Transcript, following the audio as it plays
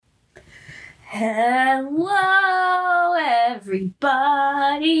Hello,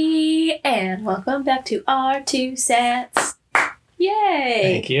 everybody, and welcome back to R2 Sats. Yay!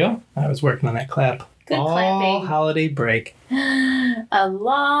 Thank you. I was working on that clap Good all clapping. holiday break. A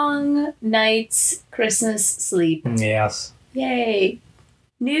long night's Christmas sleep. Yes. Yay!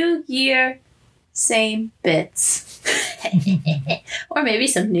 New year, same bits. Or maybe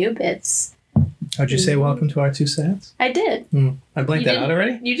some new bits. How'd you say welcome to our two sets? I did. I blanked that out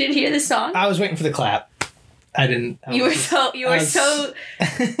already? You did hear the song? I was waiting for the clap. I didn't. You were so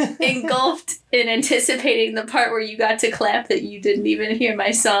engulfed in anticipating the part where you got to clap that you didn't even hear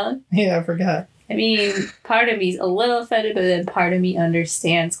my song. Yeah, I forgot. I mean, part of me's a little offended, but then part of me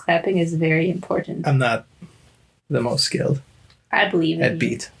understands clapping is very important. I'm not the most skilled I believe in at you.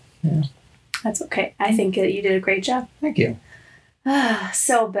 beat. Yeah. That's okay. I think that you did a great job. Thank you.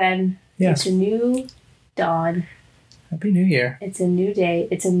 So, Ben, Yes. it's a new dawn. Happy New Year. It's a new day.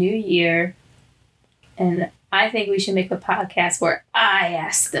 It's a new year. And I think we should make a podcast where I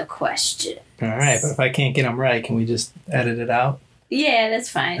ask the question. All right, but if I can't get them right, can we just edit it out? Yeah, that's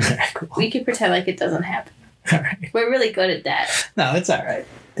fine. All right, cool. We can pretend like it doesn't happen. All right. We're really good at that. No, it's all right.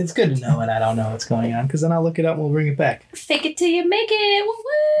 It's good to know when I don't know what's going on, because then I'll look it up and we'll bring it back. Fake it till you make it.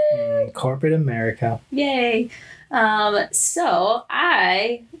 Woo-woo! Corporate America. Yay. So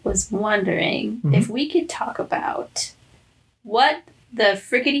I was wondering if we could talk about what the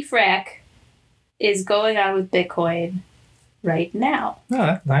frickety frack is going on with Bitcoin right now.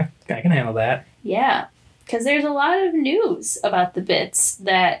 Oh, I can handle that. Yeah, because there's a lot of news about the bits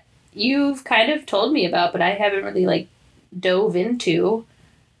that you've kind of told me about, but I haven't really dove into.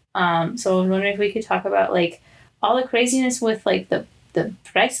 So I was wondering if we could talk about all the craziness with the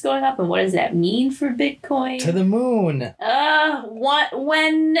price going up and what does that mean for Bitcoin? To the moon.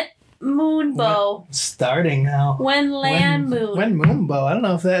 When Moonbow? Starting now. When Land Moon? When Moonbow? I don't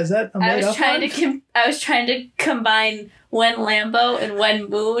know if that is that. I was trying to combine When Lambo and When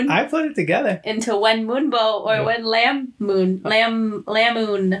Moon. I put it together. Into When Moonbow or When Lamb Moon.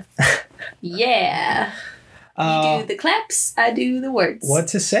 Lamoon. Yeah. You do the claps, I do the words. What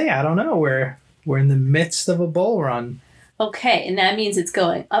to say? I don't know. We're in the midst of a bull run. Okay, and that means it's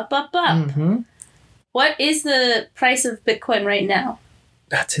going up, up, up. Mm-hmm. What is the price of Bitcoin right now?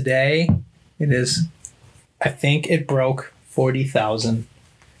 Today, it is. I think it broke 40,000.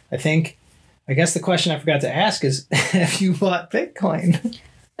 I guess the question I forgot to ask is, have you bought Bitcoin?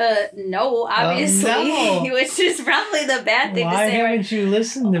 No, obviously, no. which is probably the bad thing Why to say. haven't you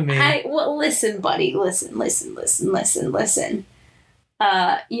listened to me? Well, listen, buddy, listen.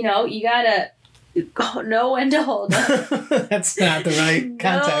 You gotta know when to hold them. That's not the right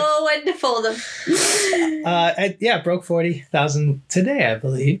context. Know when to fold them. It broke 40,000 today, I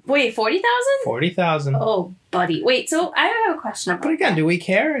believe. Wait, 40,000? 40,000. Oh, buddy. Wait, so I have a question about But again, that. do we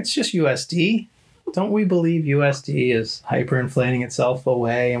care? It's just USD. Don't we believe USD is hyperinflating itself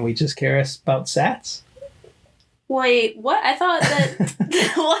away and we just care about sats? Wait, what? I thought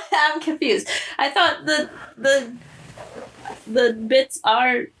that... What? I'm confused. I thought the bits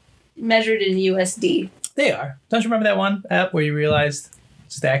are measured in USD. They are. Don't you remember that one app where you realized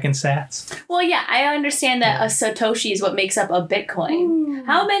stacking sats? Well, yeah, I understand that a Satoshi is what makes up a Bitcoin. Ooh.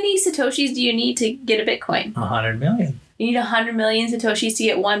 How many Satoshis do you need to get a Bitcoin? 100 million. You need 100 million Satoshis to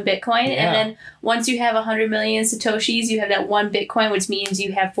get one Bitcoin. Yeah. And then once you have 100 million Satoshis, you have that one Bitcoin, which means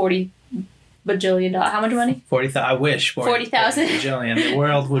you have $40 bajillion. How much money? 40,000. I wish 40,000. bajillion. The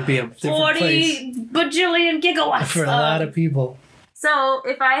world would be a different place 40 bajillion gigawatts. for a lot of people. So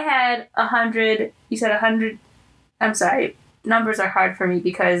if I had 100, you said 100, I'm sorry, numbers are hard for me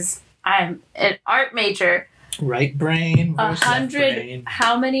because I'm an art major. Right brain versus left 100, brain.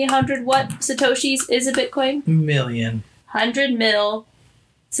 how many 100 what Satoshis is a Bitcoin? Million. 100 mil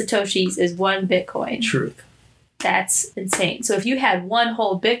Satoshis is one Bitcoin. Truth. That's insane. So if you had one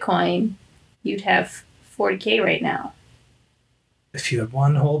whole Bitcoin, you'd have 40K right now. If you had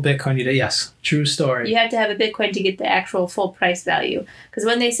one whole Bitcoin, yes, true story. You have to have a Bitcoin to get the actual full price value. Because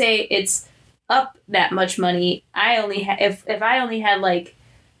when they say it's up that much money, I only if I only had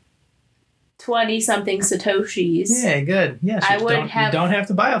 20 something Satoshis. Yeah, good. Yes, I you wouldn't you don't have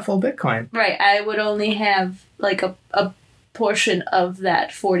to buy a full Bitcoin. Right, I would only have a portion of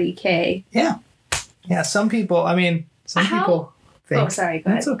that 40K. Yeah. Some people, people think... Oh, sorry, go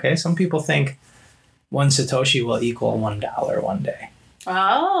ahead. That's okay. Some people think one Satoshi will equal $1 one day.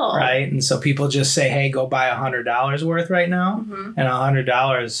 Oh. Right? And so people just say, hey, go buy $100 worth right now. Mm-hmm. And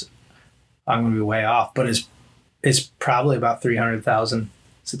 $100, I'm going to be way off, but it's probably about 300,000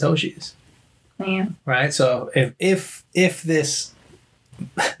 Satoshis. Yeah. Right? So if this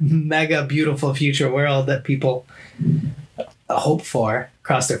mega beautiful future world that people hope for,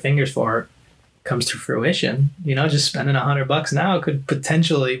 cross their fingers for, comes to fruition, just spending $100 now could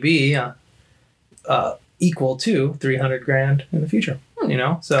potentially be equal to 300 grand in the future.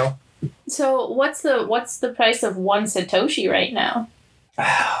 So what's the price of one Satoshi right now?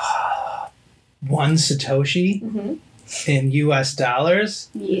 One Satoshi in US dollars?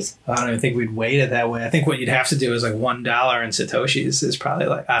 Yes. I don't even think we'd weight it that way. I think what you'd have to do is like $1 in Satoshis is probably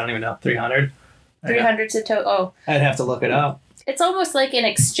like, I don't even know, 300? 300 Satoshi. Oh. I'd have to look it up. It's almost like an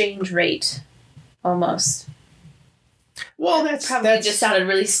exchange rate. Almost. Well, that's just sounded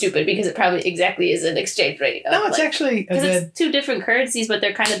really stupid because it probably exactly is an exchange rate. No, it's actually because it's two different currencies, but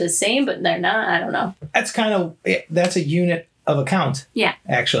they're kind of the same, but they're not. I don't know. That's a unit of account. Yeah.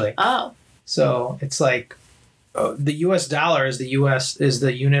 Actually. Oh. So it's like the U.S. dollar is the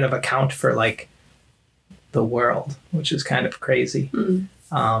unit of account for like the world, which is kind of crazy. Mm.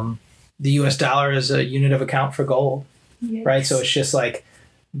 The U.S. dollar is a unit of account for gold, Yes. right? So it's just like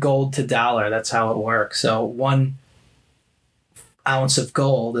gold to dollar. That's how it works. So 1 ounce of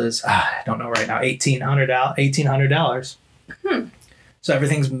gold is I don't know right now $1,800. So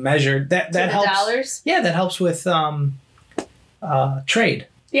everything's measured. That helps. Dollars. Yeah, that helps with trade.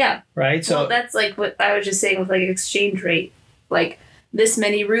 Yeah. Right. So that's like what I was just saying with like exchange rate, like this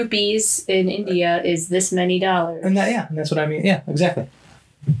many rupees in India is this many dollars. And that's what I mean. Yeah, exactly.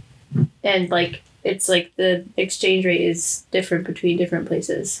 And like it's like the exchange rate is different between different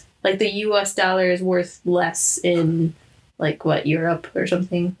places. Like the U.S. dollar is worth less in like what, Europe or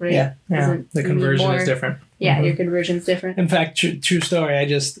something, right? Yeah. The conversion is different. Yeah, your conversion's different. In fact, true story. I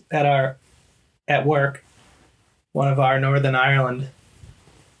just at work, one of our Northern Ireland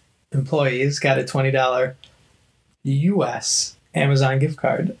employees got a $20 U.S. Amazon gift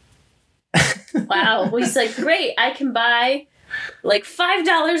card. Wow. Well, he's like, great, I can buy like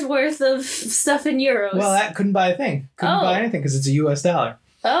 $5 worth of stuff in euros. Well, that couldn't buy a thing. Couldn't buy anything because it's a U.S. dollar.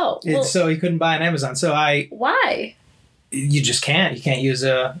 Oh. Well, so he couldn't buy an Amazon. So why? You just can't. You can't use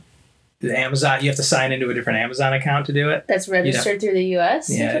the Amazon. You have to sign into a different Amazon account to do it. That's registered through the U.S.?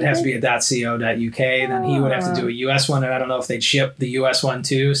 Yeah, it has to be a .co.uk. Then he would have to do a U.S. one, and I don't know if they'd ship the U.S. one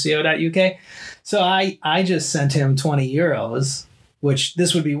to co.uk. So I just sent him 20 euros, which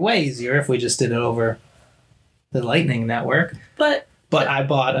this would be way easier if we just did it over the Lightning Network. But I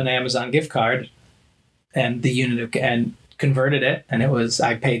bought an Amazon gift card and and converted it, and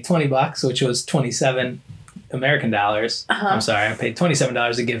I paid $20, which was 27 American dollars. I'm sorry, I paid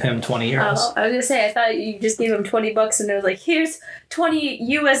 $27 to give him 20 euros. Oh, I was gonna say, I thought you just gave him $20 and it was like, here's 20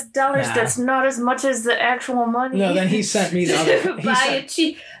 US dollars. Nah. That's not as much as the actual money. No, then he sent me the other.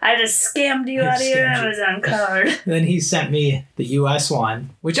 I just scammed you out of your Amazon card. Then he sent me the US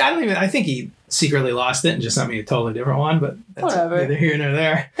one, which I think he secretly lost it and just sent me a totally different one, but that's whatever. Neither here nor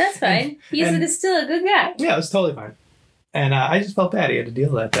there. That's fine. He's still a good guy. Yeah, it was totally fine. And I just felt bad. He had to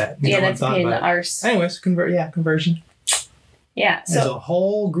deal with that. That's a pain in the arse. Anyways, conversion. Yeah. There's a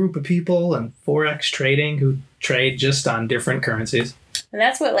whole group of people in Forex trading who trade just on different currencies. And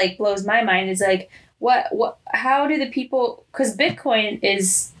that's what like blows my mind is like, how do the people, because Bitcoin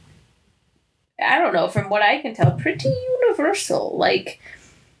is, I don't know, from what I can tell, pretty universal. Like,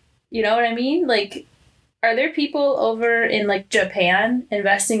 you know what I mean? Like, are there people over in like Japan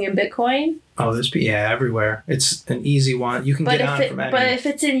investing in Bitcoin? Oh, everywhere. It's an easy one. You can get on from any. But if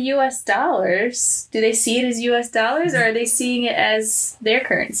it's in U.S. dollars, do they see it as U.S. dollars, or are they seeing it as their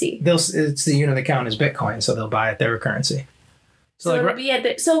currency? It's the unit of account is Bitcoin, so they'll buy it their currency. So it'll be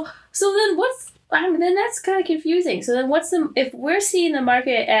at so then what's? Then that's kind of confusing. So then if we're seeing the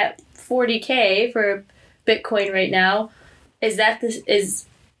market at $40K for Bitcoin right now, is that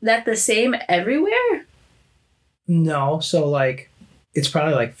the same everywhere? No, so like it's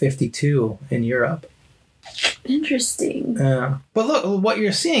probably like 52 in Europe. Interesting. But look, what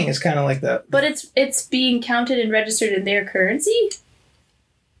you're seeing is kind of like the. But it's being counted and registered in their currency.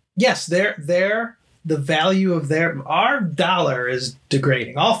 Yes, the value of our dollar is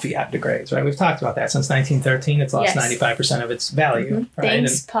degrading. All fiat degrades, right? We've talked about that since 1913. It's lost 95% of its value. Mm-hmm. Right?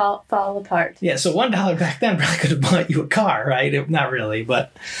 Things fall apart. Yeah, so $1 back then probably could have bought you a car, right? Not really,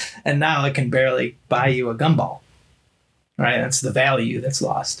 and now it can barely buy you a gumball. Right, that's the value that's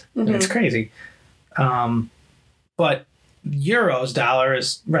lost. Mm-hmm. And it's crazy. But dollar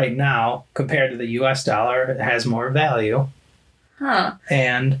is right now, compared to the US dollar, it has more value. Huh.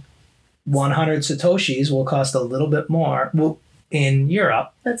 And 100 Satoshis will cost a little bit more in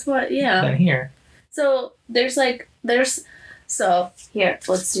Europe. That's than here. So here,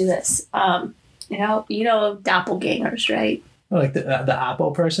 let's do this. You know doppelgangers, right? Like the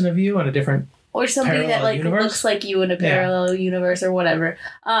Oppo person of you on a different. Or somebody that like universe? Looks like you in a parallel universe or whatever.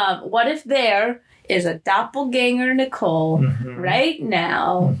 What if there is a doppelganger Nicole right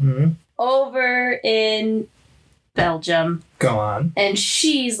now over in Belgium. Go on. And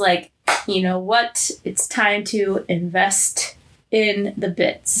she's like, you know what? It's time to invest in the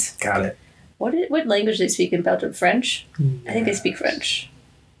bits. Got it. What language do they speak in Belgium? French? I think they speak French.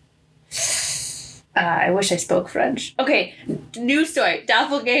 I wish I spoke French. Okay, new story.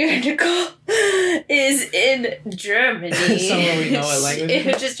 Doppelganger Nicole is in Germany. Somewhere we know what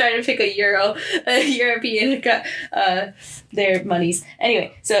language. Just trying to pick a European, their monies.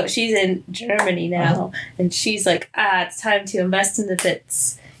 Anyway, so she's in Germany now, and she's like, it's time to invest in the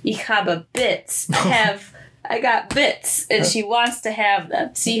bits. Ich habe Bits. I got bits, and she wants to have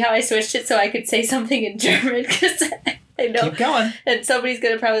them. See how I switched it so I could say something in German? Because I know. Keep going. And somebody's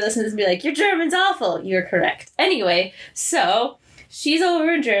going to probably listen to this and be like, your German's awful. You're correct. Anyway, so she's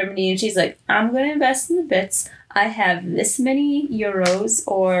over in Germany, and she's like, I'm going to invest in the bits. I have this many euros,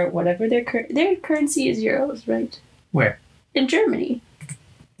 or whatever their currency is euros, right? Where? In Germany.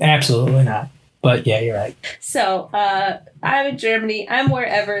 Absolutely not. But yeah, you're right. So I'm in Germany. I'm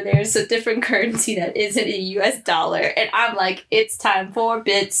wherever there's a different currency that isn't a US dollar. And I'm like, it's time for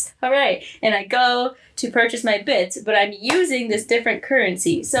bits. Hooray. And I go to purchase my bits, but I'm using this different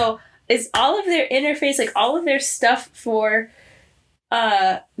currency. So is all of their interface, like all of their stuff for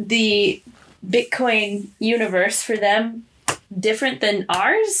the Bitcoin universe for them different than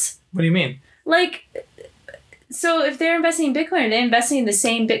ours? What do you mean? Like, so if they're investing in Bitcoin, are they investing in the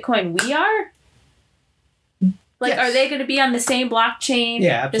same Bitcoin we are? Like, yes. Are they going to be on the same blockchain?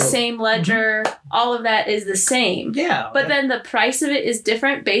 Yeah, the absolutely. same ledger? All of that is the same. Yeah. But then the price of it is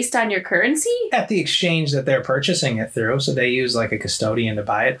different based on your currency? At the exchange that they're purchasing it through, so they use like a custodian to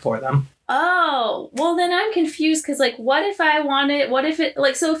buy it for them. Oh, well then I'm confused because like, what if I want it? What if it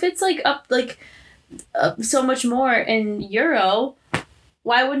like so if it's like up so much more in euro?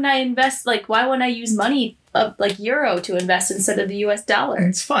 Why wouldn't I invest? Like, why wouldn't I use money of like euro to invest instead of the US dollar?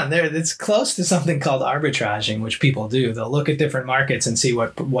 It's fun. It's close to something called arbitraging, which people do. They'll look at different markets and see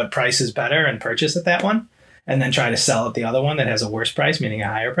what price is better and purchase at that one, and then try to sell at the other one that has a worse price, meaning a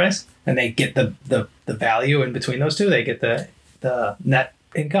higher price. And they get the value in between those two. They get the net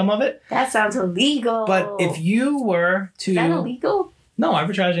income of it. That sounds illegal. But if you were to... Is that illegal? No,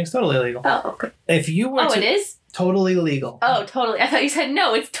 arbitraging is totally illegal. Oh, okay. If you were it is? Totally legal. Oh, totally. I thought you said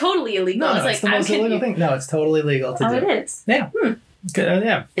no, it's totally illegal. No, I was it's like, the most illegal thing. No, it's totally legal to do. Oh, it is? Yeah.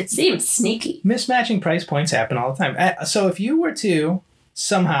 Yeah. It seems sneaky. Mismatching price points happen all the time. So if you were to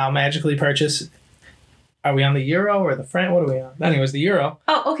somehow magically purchase... Are we on the euro or the franc? What are we on? Anyways, the euro.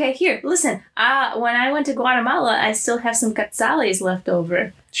 Oh, okay. Here, listen. When I went to Guatemala, I still have some quetzales left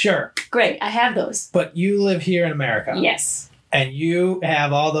over. Sure. Great. I have those. But you live here in America. Yes. And you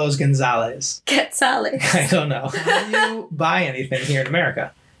have all those Gonzales. Quetzales. I don't know. How do you buy anything here in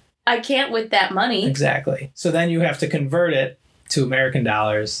America? I can't with that money. Exactly. So then you have to convert it to American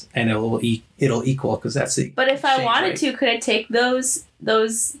dollars, and it'll equal because that's the. But if I exchange wanted rate. to, could I take those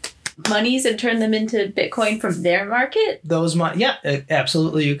monies and turn them into Bitcoin from their market?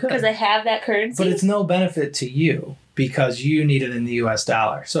 Absolutely you could. Because I have that currency. But it's no benefit to you because you need it in the U.S.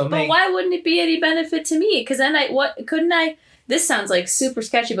 dollar. So, but why wouldn't it be any benefit to me? Because then couldn't I? This sounds like super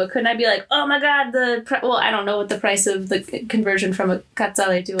sketchy, but couldn't I be like, oh my god, I don't know what the price of the conversion from a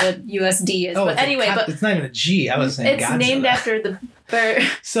quetzale to a USD is. But anyway, it's not even a G. I was saying it's Godzilla. named after the bird.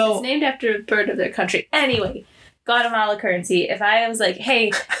 So it's named after a bird of their country. Anyway, Guatemala currency. If I was like,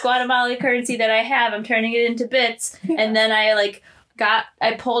 hey, Guatemala currency that I have, I'm turning it into bits, and then I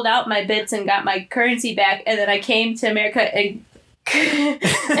pulled out my bits and got my currency back, and then I came to America and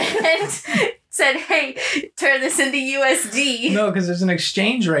said, hey, turn this into USD. No, because there's an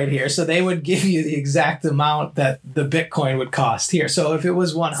exchange rate here. So they would give you the exact amount that the Bitcoin would cost here. So if it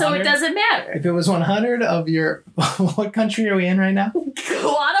was 100... So it doesn't matter. If it was 100 of your... What country are we in right now?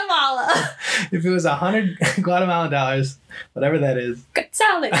 Guatemala. If it was 100 Guatemalan dollars, whatever that is.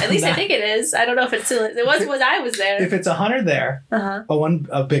 Quetzales. At least I think it is. I don't know if it still is. It was when I was there. If it's 100 there, uh-huh.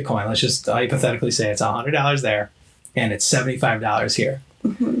 a Bitcoin, let's just hypothetically say it's $100 there, and it's $75 here.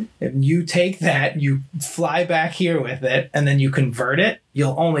 Mm-hmm. If you take that, you fly back here with it, and then you convert it,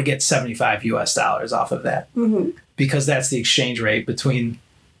 you'll only get $75 US off of that. Mm-hmm. Because that's the exchange rate between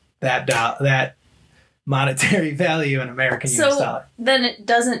that monetary value and American US dollar. Then it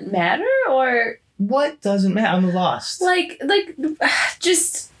doesn't matter, or what doesn't matter? I'm lost.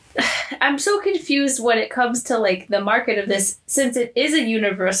 Just I'm so confused when it comes to like the market of this, since it is a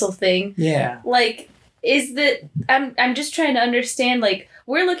universal thing. Yeah. Like, is that I'm just trying to understand, like,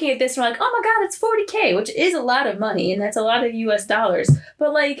 we're looking at this and we're like, oh my god, it's $40,000, which is a lot of money, and that's a lot of US dollars.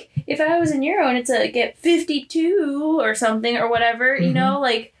 But like, if I was in euro and it's get 52 or something or whatever, mm-hmm. you know,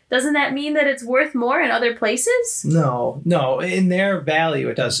 like, doesn't that mean that it's worth more in other places? No, in their value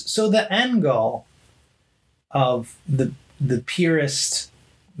it does. So the end goal of the purest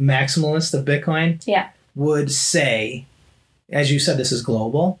maximalist of Bitcoin would say, as you said, this is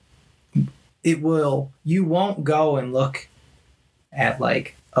global. You won't go and look at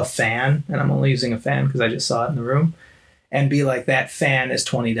like a fan, and I'm only using a fan because I just saw it in the room, and be like, that fan is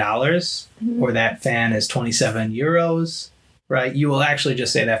 $20 or that fan is 27 euros, right? You will actually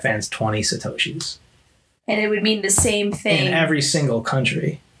just say that fan's 20 Satoshis. And it would mean the same thing in every single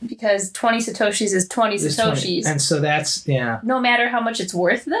country. Because 20 Satoshis is 20 Satoshis. 20. And so that's, no matter how much it's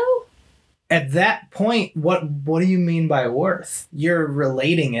worth, though? At that point, what do you mean by worth? You're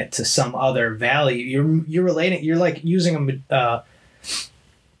relating it to some other value. You're like using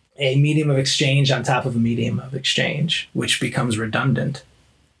a medium of exchange on top of a medium of exchange, which becomes redundant.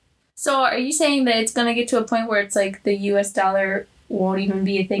 So are you saying that it's going to get to a point where it's like the US dollar won't even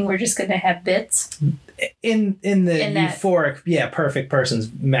be a thing? We're just going to have bits? In euphoric, perfect person's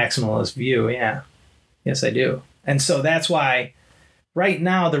maximalist view, yeah. Yes, I do. And so that's why right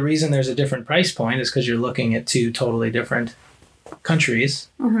now the reason there's a different price point is because you're looking at two totally different countries.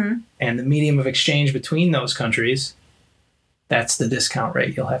 Mm-hmm. And the medium of exchange between those countries, that's the discount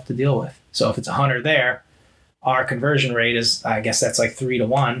rate you'll have to deal with. So if it's 100 there, our conversion rate is, I guess that's like 3 to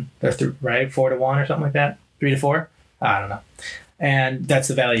 1, right? 4 to 1 or something like that? 3 to 4? I don't know. And that's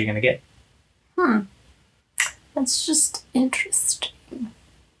the value you're going to get. That's just interesting.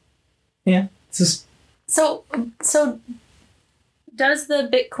 Yeah. It's just... So does the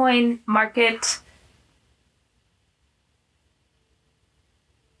Bitcoin market...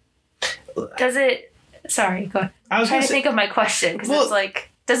 Does it... Sorry, go ahead. I was trying to think of my question, because it's like,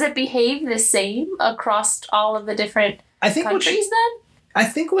 does it behave the same across all of the different countries then? I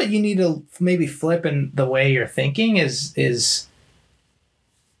think what you need to maybe flip in the way you're thinking is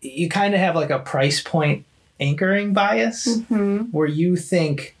you kind of have like a price point anchoring bias, where you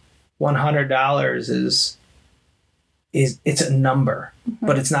think $100 is it's a number,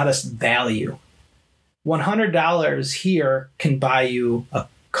 but it's not a value. $100 here can buy you a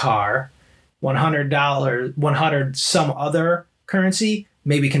car. $100 some other currency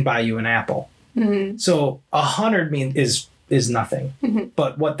maybe can buy you an apple. So 100 is nothing.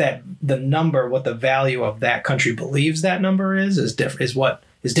 But what the number, what the value of that country believes that number is what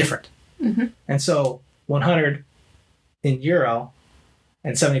is different. And so 100 in euro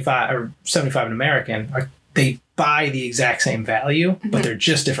and 75 in American they buy the exact same value, but they're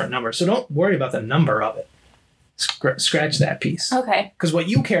just different numbers. So don't worry about the number of it. Scratch that piece. Okay. Because what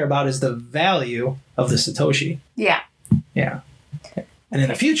you care about is the value of the Satoshi. Yeah. Yeah. And in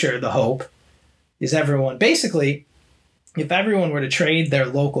the future, the hope is basically, if everyone were to trade their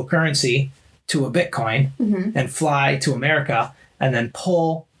local currency to a Bitcoin and fly to America and then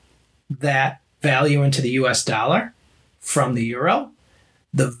pull that value into the US dollar from the euro,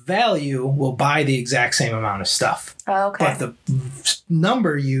 the value will buy the exact same amount of stuff. Oh, okay. But the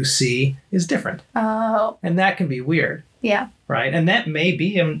number you see is different. Oh. And that can be weird. Yeah. Right? And that may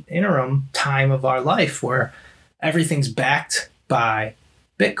be an interim time of our life where everything's backed by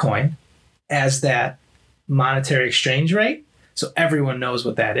Bitcoin as that monetary exchange rate. So everyone knows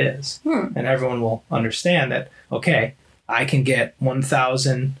what that is. And everyone will understand that, okay, I can get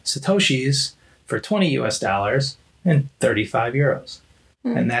 1,000 Satoshis for 20 US dollars and 35 euros.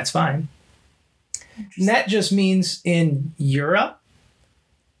 And that's fine. And that just means in Europe,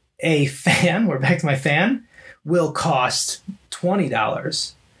 a fan, we're back to my fan, will cost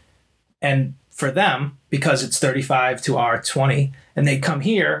 $20. And for them, because it's 35 to our 20, and they'd come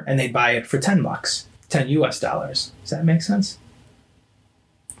here and they'd buy it for $10, 10 US dollars. Does that make sense?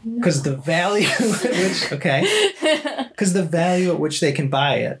 Because the value the value at which they can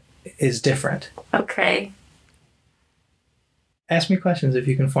buy it is different. Okay. Ask me questions if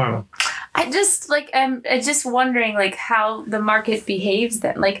you can form them. I'm just wondering how the market behaves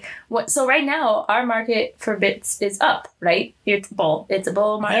then. So right now our market for bits is up, right? It's a bull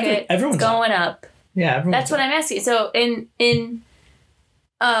market. Everyone's it's going up. Yeah, that's what I'm asking. So in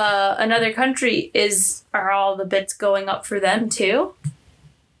another country, are all the bits going up for them too?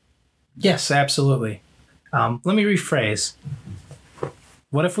 Yes, absolutely. Let me rephrase.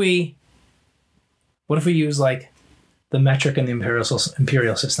 What if we use the metric in the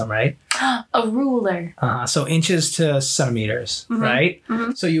imperial system, right? A ruler. So inches to centimeters, right?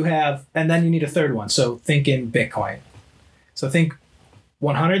 So you have, and then you need a third one. So think in Bitcoin. So think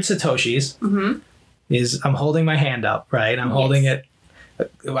 100 Satoshis is, I'm holding my hand up, right? I'm holding it,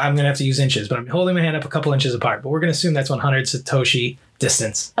 I'm going to have to use inches, but I'm holding my hand up a couple inches apart. But we're going to assume that's 100 Satoshi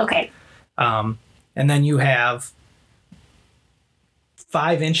distance. Okay. And then you have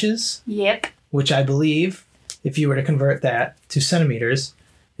 5 inches, Yep. which I believe, if you were to convert that to centimeters,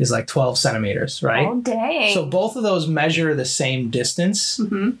 is like 12 centimeters, right? Oh, dang. So both of those measure the same distance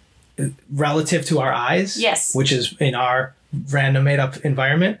relative to our eyes. Yes. Which is in our random made-up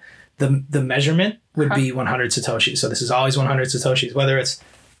environment. The measurement would be 100 satoshis. So this is always 100 satoshis, whether it's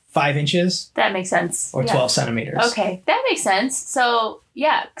 5 inches That makes sense. or 12 centimeters. Okay, that makes sense. So,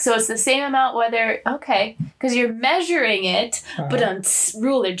 yeah, so it's the same amount whether, okay, because you're measuring it, but on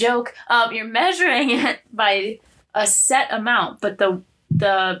rule or joke, you're measuring it by a set amount, but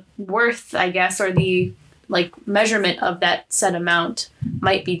the worth, I guess, or the like measurement of that set amount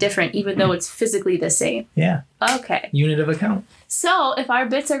might be different, even though it's physically the same. Yeah. Okay. Unit of account. So if our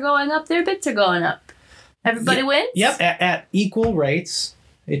bits are going up, their bits are going up. Everybody wins? Yep, at equal rates.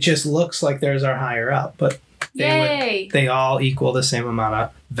 It just looks like theirs are higher up, but Yay! they all equal the same amount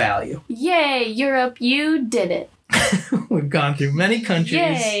of value. Yay, Europe, you did it. We've gone through many countries.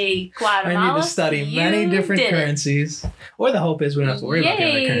 Yay, Guatemala. I need to study many different currencies. Or the hope is we don't have to worry about the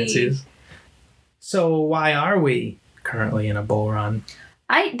other currencies. So why are we currently in a bull run?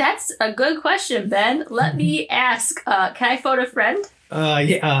 That's a good question, Ben. Let me ask. Can I phone a friend?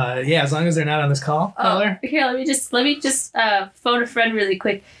 Yeah, as long as they're not on this call. Caller. Here, let me just phone a friend really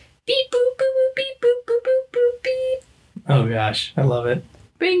quick. Beep boop boop boop beep boop boop boop boop beep. Oh gosh, I love it.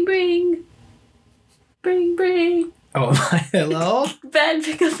 Bring bring. Bring bring. Oh, hello. Ben,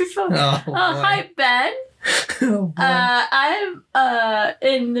 pick up your phone. Oh, hi Ben. Oh, I'm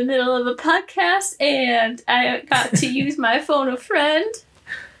in the middle of a podcast and I got to use my phone a friend.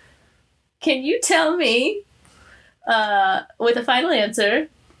 Can you tell me, with a final answer,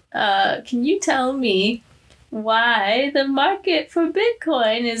 can you tell me why the market for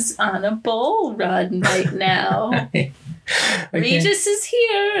Bitcoin is on a bull run right now? Regis is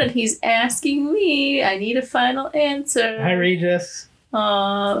here and he's asking me. I need a final answer. Hi, Regis.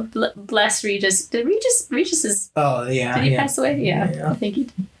 Bless Regis. Regis is... Oh, yeah. Did he pass away? Yeah. I think he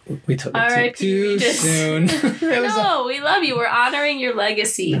did. We took it too soon. No, we love you. We're honoring your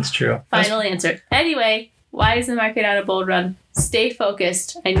legacy. That's true. Final answer. Anyway, why is the market on a bull run? Stay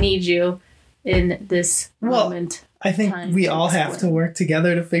focused. I need you in this moment. I think we all have to work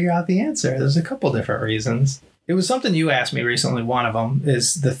together to figure out the answer. There's a couple different reasons. It was something you asked me recently. One of them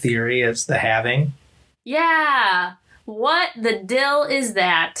is the theory is the halving. Yeah. What the dill is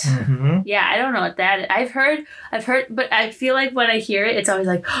that? Mm-hmm. Yeah, I don't know what that is. I've heard, but I feel like when I hear it, it's always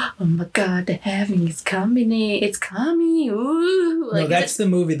like, oh my God, the halving is coming. It's coming. Ooh. Like, no, that's the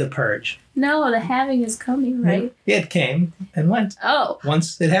movie The Purge. No, the halving is coming, right? It came and went. Oh.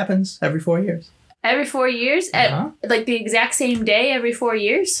 Once it happens every 4 years. Every 4 years? Like the exact same day every 4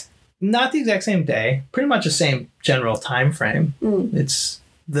 years? Not the exact same day. Pretty much the same general time frame. Mm. It's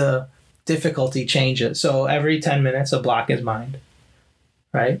the difficulty changes. So every 10 minutes, a block is mined.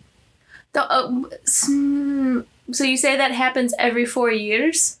 Right? So you say that happens every 4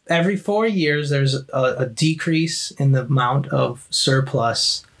 years? Every 4 years, there's a decrease in the amount of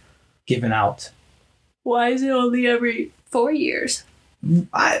surplus given out. Why is it only every 4 years?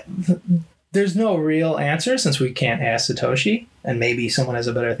 There's no real answer since we can't ask Satoshi, and maybe someone has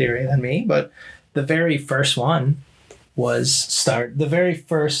a better theory than me, but the very first one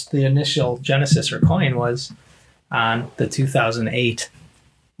the initial Genesis or coin was on the 2008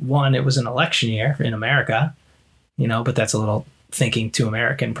 one. It was an election year in America, but that's a little thinking too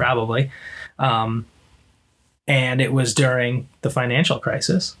American probably. And it was during the financial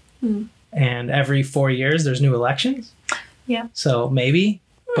crisis. Mm. And every 4 years there's new elections. Yeah. So maybe,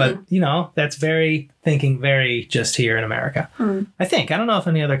 but that's very just here in America. Mm. I don't know if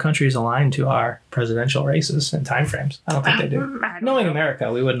any other countries align to our presidential races and timeframes. I don't think they do. Knowing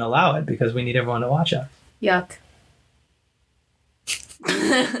America, we wouldn't allow it because we need everyone to watch us. Yuck.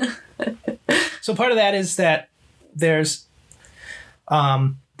 So part of that is that there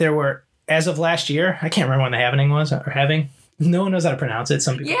were, as of last year, I can't remember when the halving was, or halving. No one knows how to pronounce it.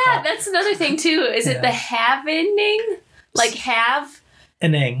 Some people. Yeah, that's another thing too. Is it the halvening? Like have?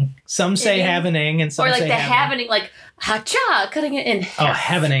 An-ing. Some say halvening and some say or like the halvening, like ha-cha, cutting it in half. Oh,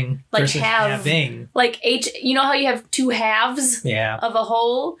 halvening like versus halving. Like you know how you have two halves of a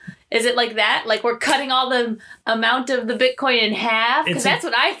whole? Is it like that? Like we're cutting all the amount of the Bitcoin in half? Because that's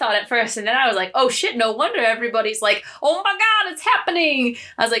what I thought at first. And then I was like, oh shit, no wonder everybody's like, oh my God, it's happening.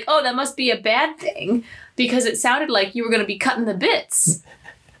 I was like, oh, that must be a bad thing. Because it sounded like you were going to be cutting the bits.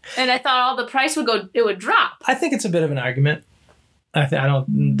 And I thought all the price would drop. I think it's a bit of an argument.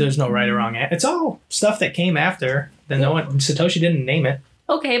 There's no right or wrong. It's all stuff that came after. Then Satoshi didn't name it.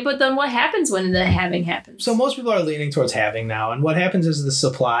 Okay, but then what happens when the halving happens? So most people are leaning towards halving now. And what happens is the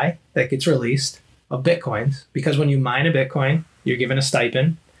supply that gets released of Bitcoins, because when you mine a Bitcoin, you're given a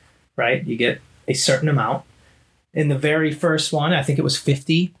stipend, right? You get a certain amount. In the very first one, I think it was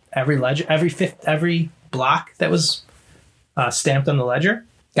 50. Every block that was stamped on the ledger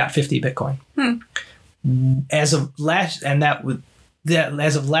got 50 Bitcoin. As of last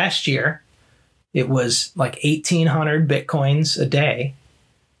year, it was like 1,800 Bitcoins a day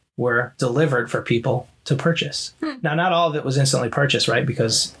were delivered for people to purchase. Now, not all of it was instantly purchased, right?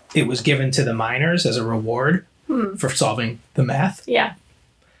 Because it was given to the miners as a reward for solving the math. Yeah.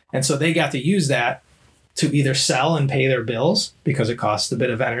 And so they got to use that to either sell and pay their bills because it costs a bit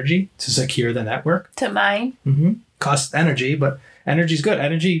of energy to secure the network. To mine. Costs energy, but energy's good.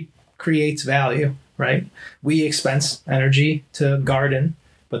 Energy creates value, right? We expense energy to garden,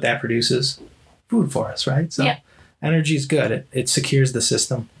 but that produces food for us, right? So energy's good. It secures the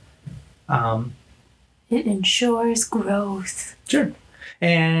system. It ensures growth. Sure.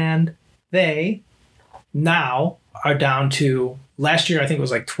 And they now are down to, last year I think it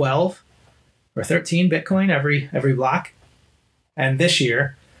was like 12 or 13 Bitcoin every block. And this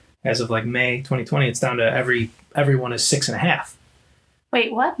year, as of like May 2020, it's down to everyone is 6.5.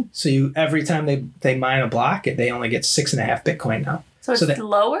 Wait, what? So every time they mine a block, they only get 6.5 Bitcoin now. So it's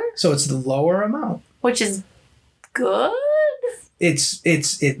lower? So it's the lower amount. Which is good?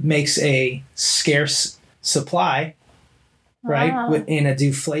 It makes a scarce supply, right? In a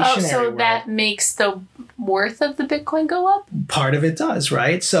deflationary world. That makes the worth of the Bitcoin go up? Part of it does,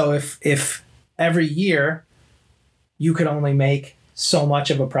 right? So if every year you could only make so much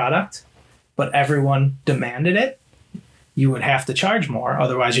of a product, but everyone demanded it, you would have to charge more.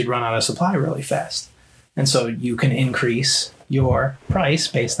 Otherwise, you'd run out of supply really fast. And so you can increase your price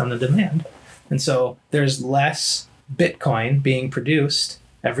based on the demand. And so there's less Bitcoin being produced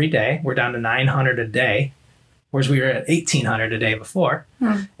every day. We're down to 900 a day, whereas we were at 1,800 a day before.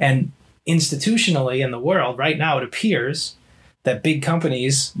 And institutionally in the world right now, it appears that big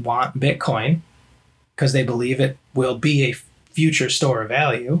companies want Bitcoin because they believe it will be a future store of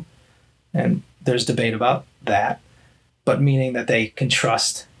value. And there's debate about that, but meaning that they can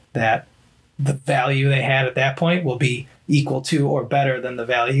trust that the value they had at that point will be equal to or better than the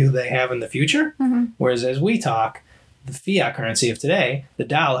value they have in the future. Whereas as we talk, the fiat currency of today, the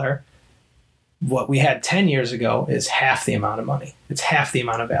dollar, what we had 10 years ago is half the amount of money. It's half the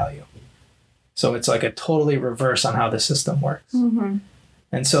amount of value. So it's like a totally reverse on how the system works.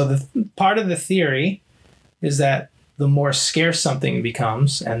 And so the part of the theory is that the more scarce something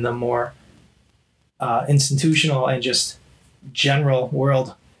becomes and the more institutional and just general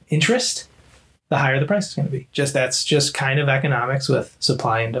world interest, the higher the price is going to be. That's just kind of economics with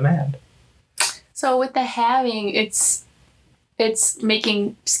supply and demand. So with the halving, it's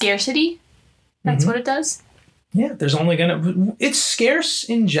making scarcity. That's what it does? Yeah, it's scarce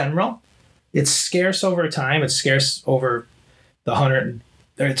in general. It's scarce over time. It's scarce over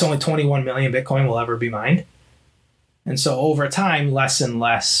it's only 21 million Bitcoin will ever be mined. And so over time, less and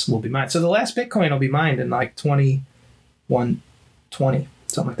less will be mined. So the last Bitcoin will be mined in like 2120,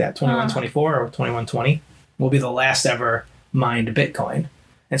 something like that. 2124 or 2120 will be the last ever mined Bitcoin.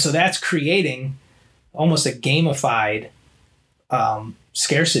 And so that's creating almost a gamified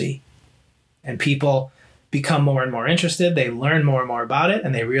scarcity. And people become more and more interested. They learn more and more about it.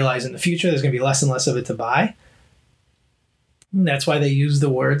 And they realize in the future there's going to be less and less of it to buy. And that's why they use the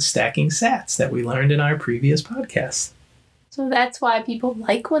word stacking sats that we learned in our previous podcast. So that's why people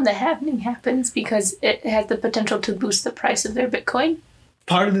like when the halving happens, because it has the potential to boost the price of their Bitcoin.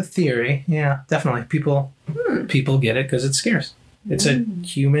 Part of the theory, yeah, definitely. People get it because it's scarce. It's a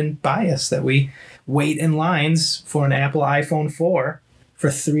human bias that we wait in lines for an Apple iPhone 4 for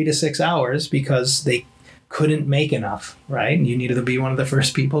 3 to 6 hours because they couldn't make enough, right? And you needed to be one of the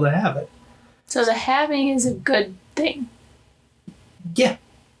first people to have it. So the halving is a good thing. Yeah.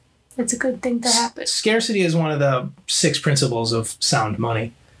 It's a good thing to happen. Scarcity is one of the 6 principles of sound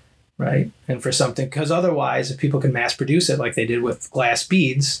money, right? And for something, because otherwise, if people can mass produce it like they did with glass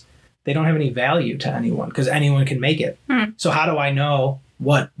beads, they don't have any value to anyone because anyone can make it. So how do I know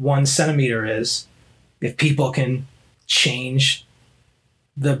what 1 centimeter is if people can change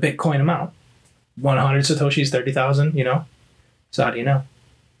the Bitcoin amount? 100 Satoshis, 30,000, So how do you know?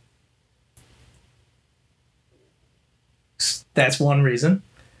 That's one reason.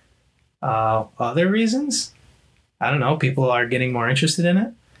 Other reasons? I don't know. People are getting more interested in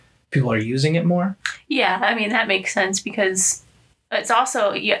it. People are using it more. Yeah, I mean, that makes sense because it's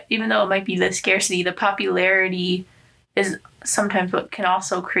also, even though it might be the scarcity, the popularity is sometimes what can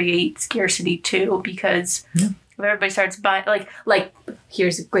also create scarcity too, because if everybody starts buying, like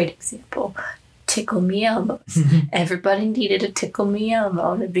here's a great example. Tickle Me Elmos. Everybody needed a Tickle Me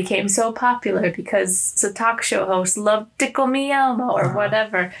Elmo, and it became so popular because the talk show host loved Tickle Me Elmo or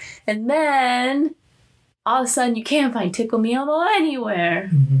whatever. And then all of a sudden you can't find Tickle Me Elmo anywhere.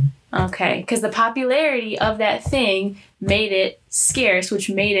 Okay, because the popularity of that thing made it scarce, which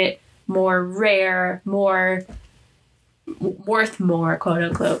made it more rare, more worth more, quote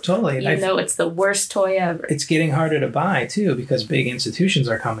unquote. Totally. Even though it's the worst toy ever. It's getting harder to buy too because big institutions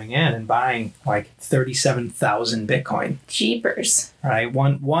are coming in and buying like 37,000 Bitcoin. Jeepers. Right.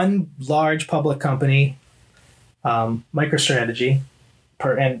 One large public company, MicroStrategy,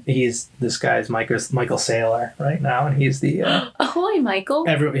 and this guy's Michael Saylor right now, and he's the ahoy, Michael.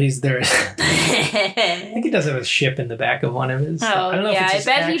 He's there. I think he does have a ship in the back of one of his. I don't know if it's his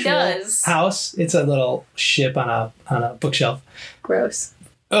I bet he does. House. It's a little ship on a bookshelf. Gross.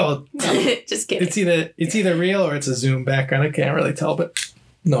 Oh, just kidding. It's either real or it's a Zoom background. I can't really tell, but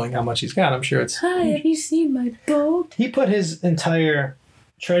knowing how much he's got, I'm sure it's. Hi, have you seen my boat? He put his entire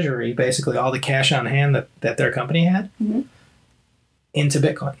treasury, basically all the cash on hand that their company had. Into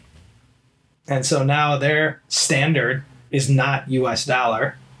Bitcoin. And so now their standard is not US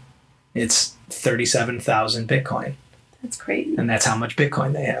dollar. It's 37,000 Bitcoin. That's crazy. And that's how much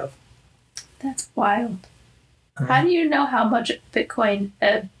Bitcoin they have. That's wild. How do you know how much Bitcoin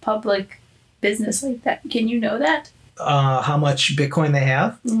a public business like that? Can you know that? How much Bitcoin they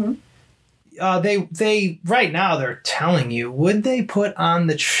have? They right now they're telling you. Would they put on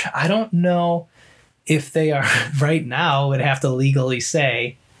the... I don't know if they are right now would have to legally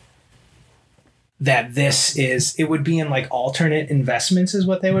say that it would be in like alternate investments is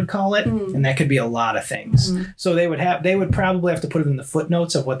what they would call it. And that could be a lot of things. So they would probably have to put it in the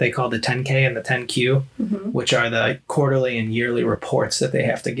footnotes of what they call the 10K and the 10Q, which are the quarterly and yearly reports that they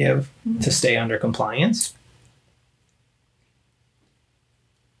have to give to stay under compliance.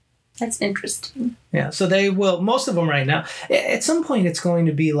 That's interesting. Yeah. So they will, most of them right now, at some point it's going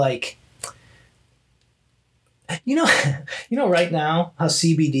to be like, you know, right now how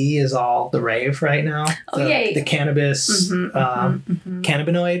CBD is all the rave right now. The cannabis,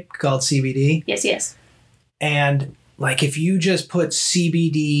 cannabinoid called CBD. Yes. And like if you just put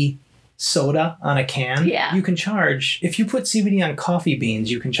CBD soda on a can, you can charge. If you put CBD on coffee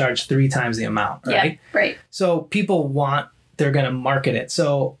beans, you can charge 3 times the amount. Right. Yeah, right. So they're going to market it.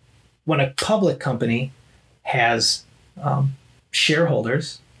 So when a public company has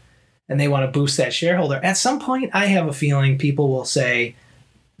shareholders. And they want to boost that shareholder. At some point, I have a feeling people will say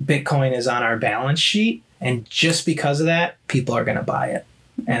Bitcoin is on our balance sheet. And just because of that, people are going to buy it.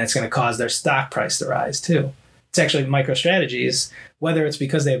 And it's going to cause their stock price to rise too. It's actually MicroStrategies, whether it's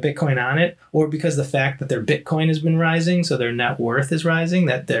because they have Bitcoin on it or because the fact that their Bitcoin has been rising, so their net worth is rising,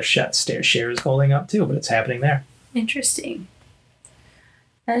 that their share is holding up too. But it's happening there. Interesting.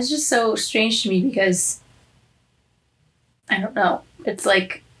 That's just so strange to me because, I don't know,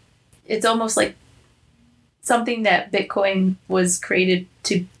 it's almost like something that Bitcoin was created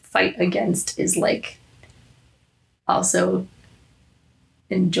to fight against is like also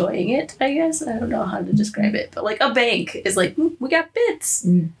enjoying it, I guess. I don't know how to describe it, but like a bank is like, we got bits.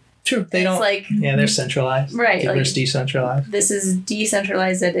 True. They're centralized. Right. They're decentralized. This is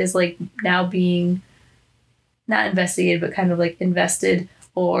decentralized that is like now being not investigated, but kind of like invested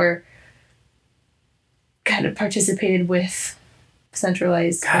or kind of participated with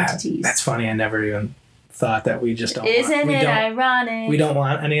centralized entities. That's funny. I never even thought that we just don't. Isn't it ironic? We don't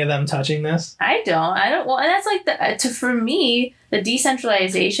want any of them touching this. I don't. Well, and that's like for me, the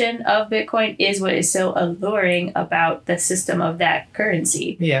decentralization of Bitcoin is what is so alluring about the system of that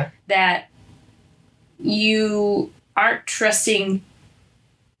currency. Yeah. That you aren't trusting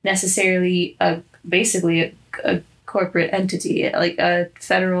necessarily basically a corporate entity like a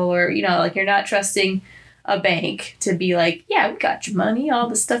federal or like you're not trusting a bank to be like, yeah, we got your money, all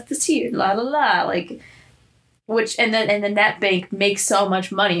the stuff that's here, la la la, like, which and then that bank makes so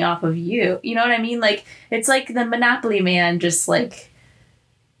much money off of you. You know what I mean? Like it's like the Monopoly man just like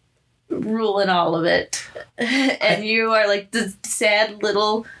ruling all of it, and you are like the sad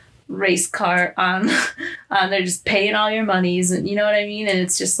little race car on there just paying all your monies, and you know what I mean? And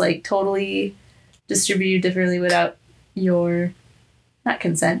it's just like totally distributed differently without your not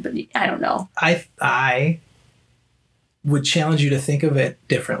consent, but I don't know. I would challenge you to think of it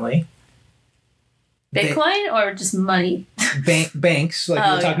differently. Bitcoin or just money? Banks, like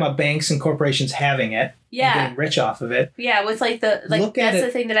we were talking about banks and corporations having it. Yeah. And getting rich off of it. Yeah, with like that's the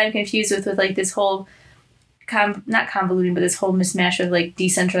thing that I'm confused with like this whole not convoluting, but this whole mismatch of like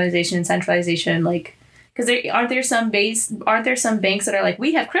decentralization and centralization, like because aren't there some banks that are like,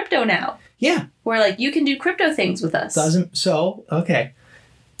 we have crypto now? Yeah. Where like you can do crypto things with us. Okay.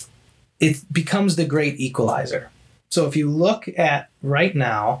 it becomes the great equalizer. So if you look at right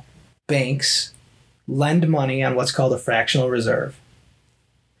now, banks lend money on what's called a fractional reserve.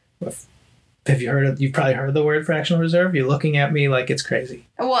 You've probably heard the word fractional reserve. You're looking at me like it's crazy.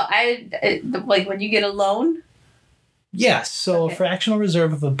 Well, like when you get a loan. Yes. So Okay. a fractional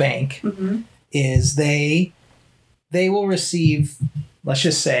reserve of a bank Mm-hmm. is they will receive, let's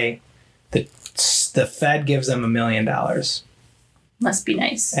just say that the Fed gives them $1 million. Must be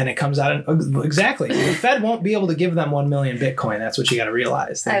nice. And it comes out exactly. The Fed won't be able to give them 1 million Bitcoin. That's what you got to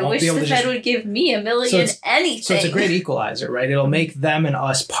realize. They I won't wish be able the to Fed just, would give me $1 million anything. so it's a great equalizer, right? It'll make them and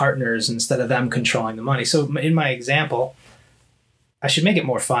us partners instead of them controlling the money. So in my example, I should make it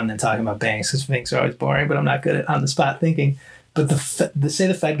more fun than talking about banks because banks are always boring, but I'm not good at on the spot thinking. But say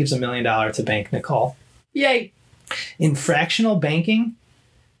the Fed gives $1 million to Bank Nicole. Yay. In fractional banking,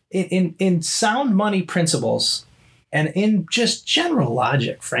 in sound money principles, and in just general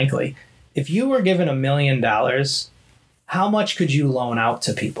logic, frankly, if you were given $1 million, how much could you loan out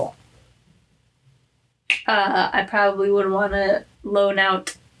to people? I probably would want to loan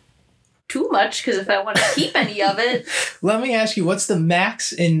out too much because if I want to keep any of it. Let me ask you, what's the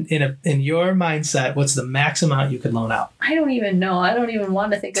max in your mindset? What's the max amount you could loan out? I don't even know. I don't even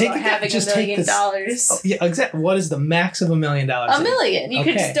want to think about having $1 million. Oh, yeah, exactly. What is the max of $1 million? $1 million. You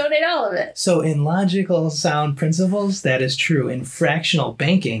could just donate all of it. So in logical sound principles, that is true. In fractional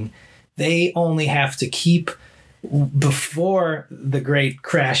banking, they only have to keep, before the great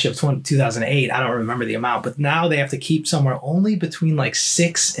crash of 2008, I don't remember the amount, but now they have to keep somewhere only between like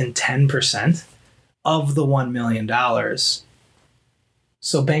 6 and 10% of the $1 million.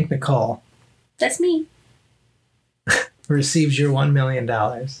 So Bank Nicole That's me. receives your $1 million.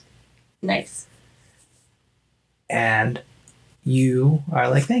 Nice. And you are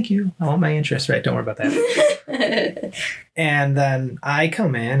like, thank you. I want my interest, right? Don't worry about that. And then I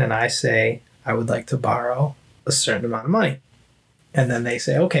come in and I say, I would like to borrow a certain amount of money. And then they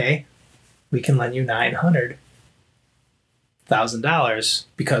say, okay, we can lend you $900,000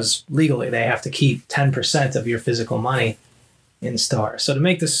 because legally they have to keep 10% of your physical money in store. So to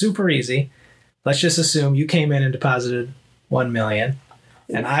make this super easy, let's just assume you came in and deposited 1 million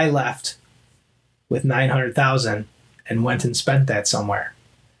and I left with 900,000 and went and spent that somewhere.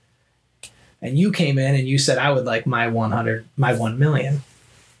 And you came in and you said, I would like my 1 million.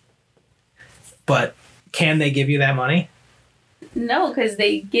 But can they give you that money? No, because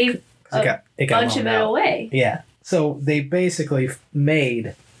they gave It got bunch of loaned it out. away. Yeah. So they basically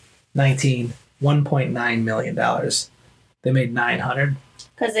made $1.9 million. They made 900,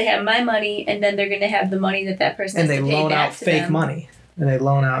 Because they have my money, and then they're going to have the money that person and has they to pay loan back out to fake them. money. And they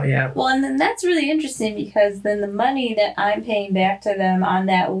loan out, yeah. Well, and then that's really interesting because then the money that I'm paying back to them on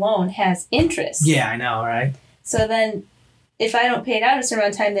that loan has interest. Yeah, I know, right? So then if I don't pay it out a certain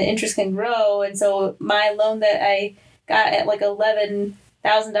amount of time, the interest can grow. And so my loan that I got at like $11,000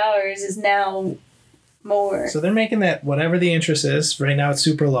 is now more. So they're making that, whatever the interest is, right now it's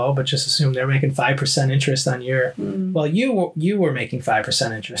super low, but just assume they're making 5% interest on your, well, you were making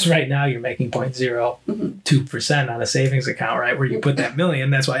 5% interest. Right now you're making 0.02% on a savings account, right? Where you put that million.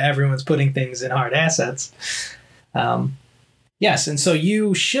 That's why everyone's putting things in hard assets. Yes, and so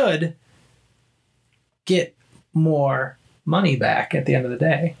you should get more money back at the end of the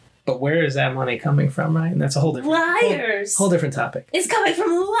day. But where is that money coming from, right? And that's a whole different Liars! whole different topic. It's coming from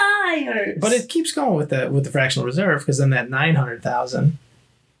liars! But it keeps going with the fractional reserve, because then that 900,000,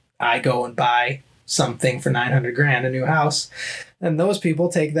 I go and buy something for 900 grand, a new house, and those people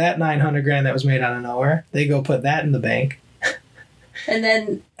take that 900 grand that was made out of nowhere, they go put that in the bank, and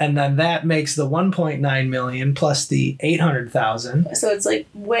then that makes the 1.9 million plus the 800,000. so it's like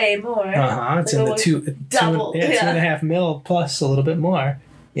way more. It's in the double, 2.5 mil plus a little bit more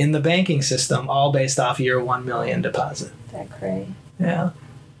in the banking system, all based off your 1 million deposit. That cray. Yeah.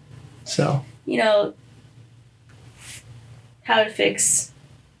 So. You know how to fix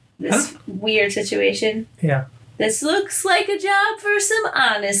this weird situation? Yeah. This looks like a job for some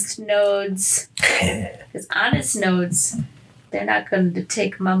honest nodes. Because honest nodes, they're not going to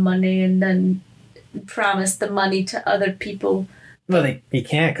take my money and then promise the money to other people. Well, you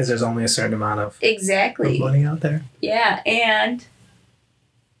can't, because there's only a certain amount of Exactly. money out there. Yeah, and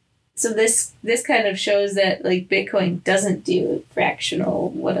so this kind of shows that like Bitcoin doesn't do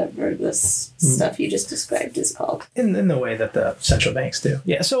fractional whatever this stuff you just described is called. In the way that the central banks do.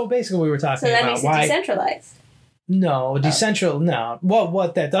 Yeah, so basically we were talking So that about makes it why... decentralized. No, no. Well,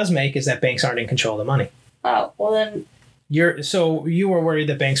 what that does make is that banks aren't in control of the money. Oh, well then... So you were worried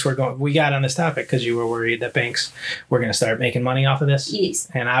that banks were going... We got on this topic because you were worried that banks were going to start making money off of this. Yes.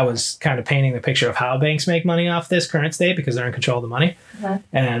 And I was kind of painting the picture of how banks make money off this current state because they're in control of the money. Uh-huh.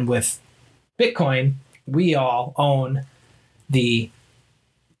 And with Bitcoin, we all own the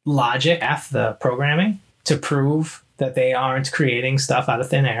logic, the programming to prove that they aren't creating stuff out of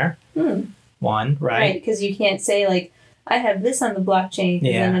thin air. One, right? Because you can't say, like, I have this on the blockchain, and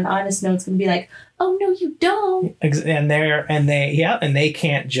then an honest note's going to be like, oh, no, you don't. And they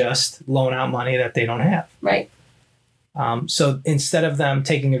can't just loan out money that they don't have. Right. So instead of them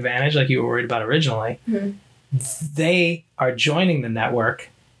taking advantage, like you were worried about originally, they are joining the network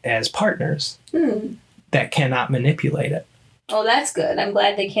as partners that cannot manipulate it. Oh, that's good. I'm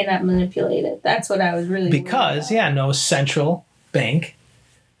glad they cannot manipulate it. That's what I was really because no central bank,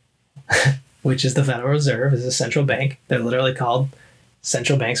 which is the Federal Reserve, is a central bank. They're literally called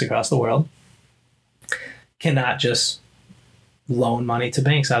central banks across the world. Cannot just loan money to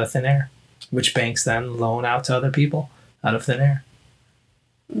banks out of thin air, which banks then loan out to other people out of thin air.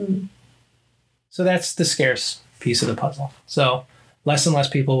 So that's the scarce piece of the puzzle. So less and less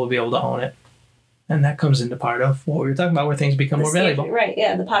people will be able to own it. And that comes into part of what we were talking about, where things become more valuable. Right,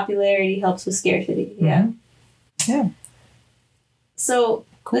 yeah. The popularity helps with scarcity. Yeah. Yeah. So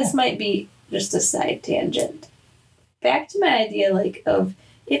this might be just a side tangent. Back to my idea, like, of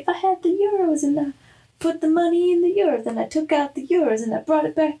if I had the euros and I put the money in the euros and I took out the euros and I brought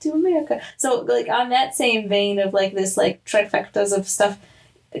it back to America. So, like, on that same vein of, like, this, like, trifectas of stuff,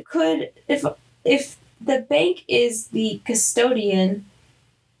 if the bank is the custodian,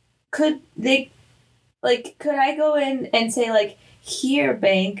 could I go in and say, like, here,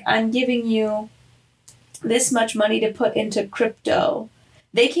 bank, I'm giving you this much money to put into crypto.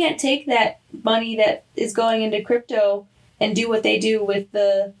 They can't take that money that is going into crypto and do what they do with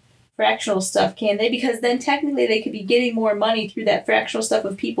the fractional stuff, can they? Because then technically they could be getting more money through that fractional stuff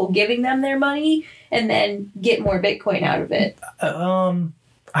of people giving them their money and then get more Bitcoin out of it.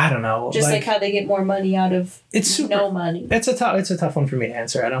 I don't know. Just like how they get more money out of no money. It's a tough one for me to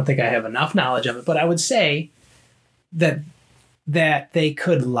answer. I don't think I have enough knowledge of it, but I would say that they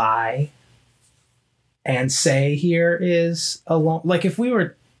could lie and say here is a loan. Like if we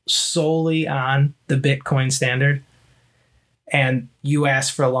were solely on the Bitcoin standard and you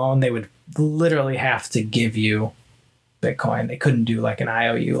asked for a loan, they would literally have to give you Bitcoin. They couldn't do like an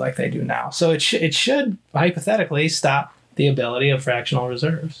IOU like they do now. So it should hypothetically stop the ability of fractional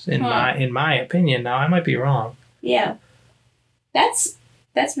reserves in my opinion. Now I might be wrong. Yeah. That's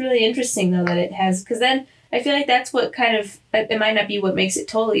really interesting though that it has, because then I feel like that's what kind of, it might not be what makes it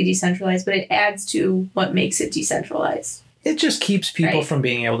totally decentralized, but it adds to what makes it decentralized. It just keeps people from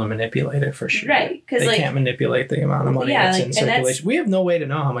being able to manipulate it for sure. Right. Because they can't manipulate the amount of money that's in circulation. We have no way to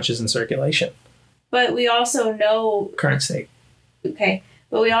know how much is in circulation. But we also know current state. Okay.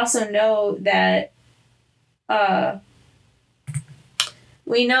 But we also know that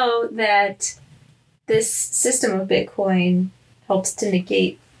we know that this system of Bitcoin helps to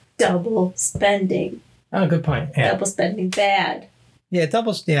negate double spending. Oh, good point. Yeah. Double spending bad. Yeah,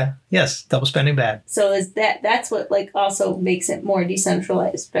 double spending bad. So that's what like also makes it more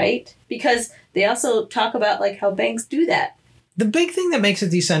decentralized, right? Because they also talk about like how banks do that. The big thing that makes it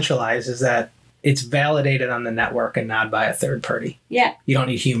decentralized is that it's validated on the network and not by a third party. Yeah. You don't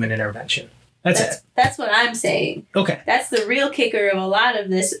need human intervention. That's it. That's what I'm saying. Okay. That's the real kicker of a lot of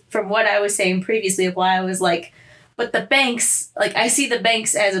this, from what I was saying previously, of why I was like, but the banks, like, I see the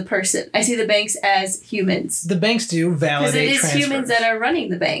banks as a person. I see the banks as humans. The banks do validate transfers. Because it is humans that are running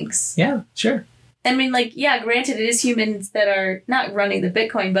the banks. Yeah, sure. I mean, like, yeah, granted, it is humans that are not running the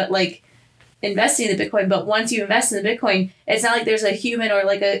Bitcoin, but, like, investing in the Bitcoin. But once you invest in the Bitcoin, it's not like there's a human or,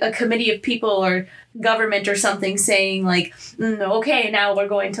 like, a committee of people or government or something saying, like, okay, now we're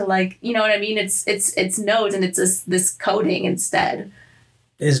going to, like, you know what I mean? It's nodes and it's this coding instead.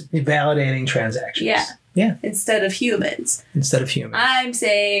 Is validating transactions. Yeah. Yeah. Instead of humans. I'm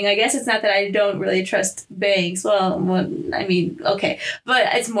saying, I guess it's not that I don't really trust banks. Well, I mean, okay. But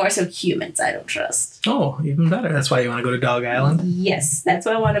it's more so humans I don't trust. Oh, even better. That's why you want to go to Dog Island? Yes. That's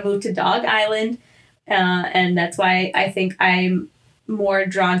why I want to move to Dog Island. And that's why I think I'm more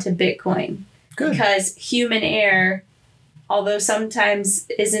drawn to Bitcoin. Good. Because human error, although sometimes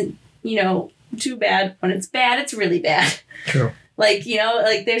isn't, too bad, when it's bad, it's really bad. True. Like,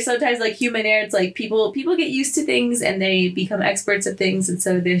 like there's sometimes like human error, it's like people get used to things and they become experts at things. And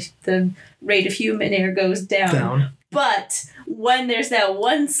so the rate of human error goes down. But when there's that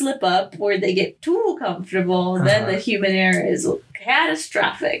one slip up where they get too comfortable, then the human error is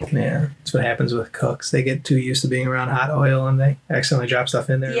catastrophic. Yeah, that's what happens with cooks. They get too used to being around hot oil and they accidentally drop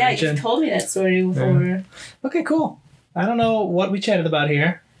stuff in there. Yeah, you've told me that story before. Yeah. Okay, cool. I don't know what we chatted about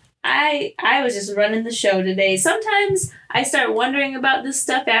here. I was just running the show today. Sometimes I start wondering about this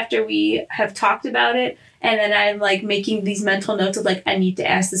stuff after we have talked about it, and then I'm like making these mental notes of like, I need to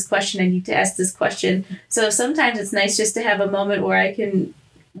ask this question, I need to ask this question. So sometimes it's nice just to have a moment where I can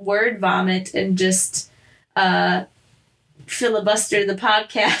word vomit and just filibuster the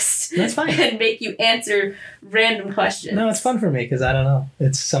podcast. That's fine. And make you answer random questions. No, it's fun for me because I don't know.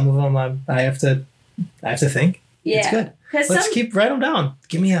 It's some of them I have to think. Yeah. It's good. Let's write them down.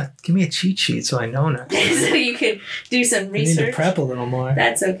 Give me a cheat sheet so I know now. So you can do some research. I need to prep a little more.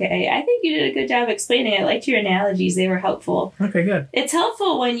 That's okay. I think you did a good job explaining it. I liked your analogies. They were helpful. Okay, good. It's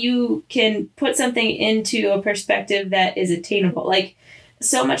helpful when you can put something into a perspective that is attainable. Like,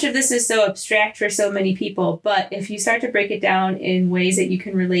 so much of this is so abstract for so many people, but if you start to break it down in ways that you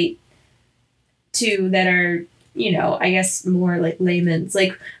can relate to that are, you know, I guess more like layman's,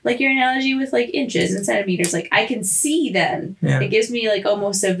 like your analogy with like inches and centimeters, like I can see then. Yeah. It gives me like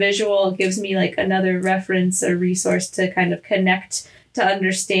almost a visual, it gives me like another reference or resource to kind of connect to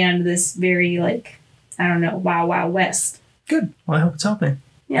understand this very like, I don't know, wow west. Good. Well, I hope it's helping.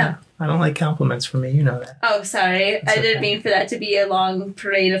 Yeah. I don't like compliments from me. You know that. Oh, sorry. That's I didn't okay. mean for that to be a long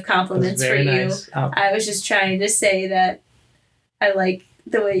parade of compliments for you. Nice. I was just trying to say that I like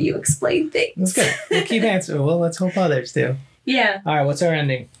the way you explain things. That's good. We'll keep answering. Well, let's hope others do. Yeah. All right. What's our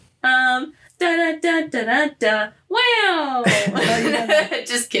ending? Da da da da da da. Wow.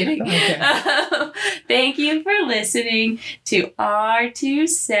 Just kidding. Okay. Thank you for listening to R2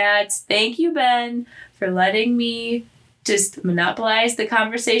 Sats. Thank you, Ben, for letting me just monopolize the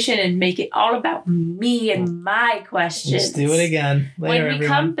conversation and make it all about me and my questions. Let's do it again. Later, when we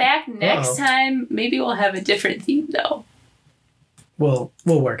come back next time, maybe we'll have a different theme, though. We'll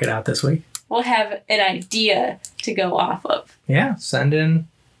work it out this week. We'll have an idea to go off of. Yeah, send in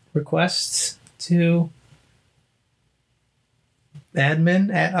requests to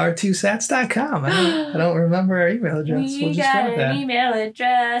admin@r2sats.com. I don't remember our email address. We got an email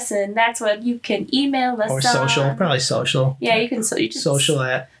address, and that's what you can email us or social, probably social. Yeah, you can. You just social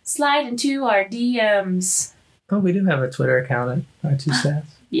at slide into our DMs. Oh, we do have a Twitter account at R2Sats.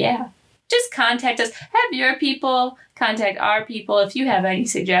 Yeah. Just contact us. Have your people contact our people if you have any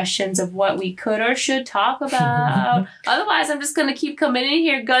suggestions of what we could or should talk about. Otherwise, I'm just going to keep coming in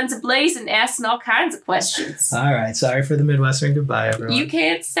here guns a-blazing, asking all kinds of questions. All right. Sorry for the Midwestern goodbye, everyone. You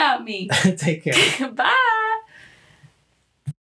can't stop me. Take care. Bye.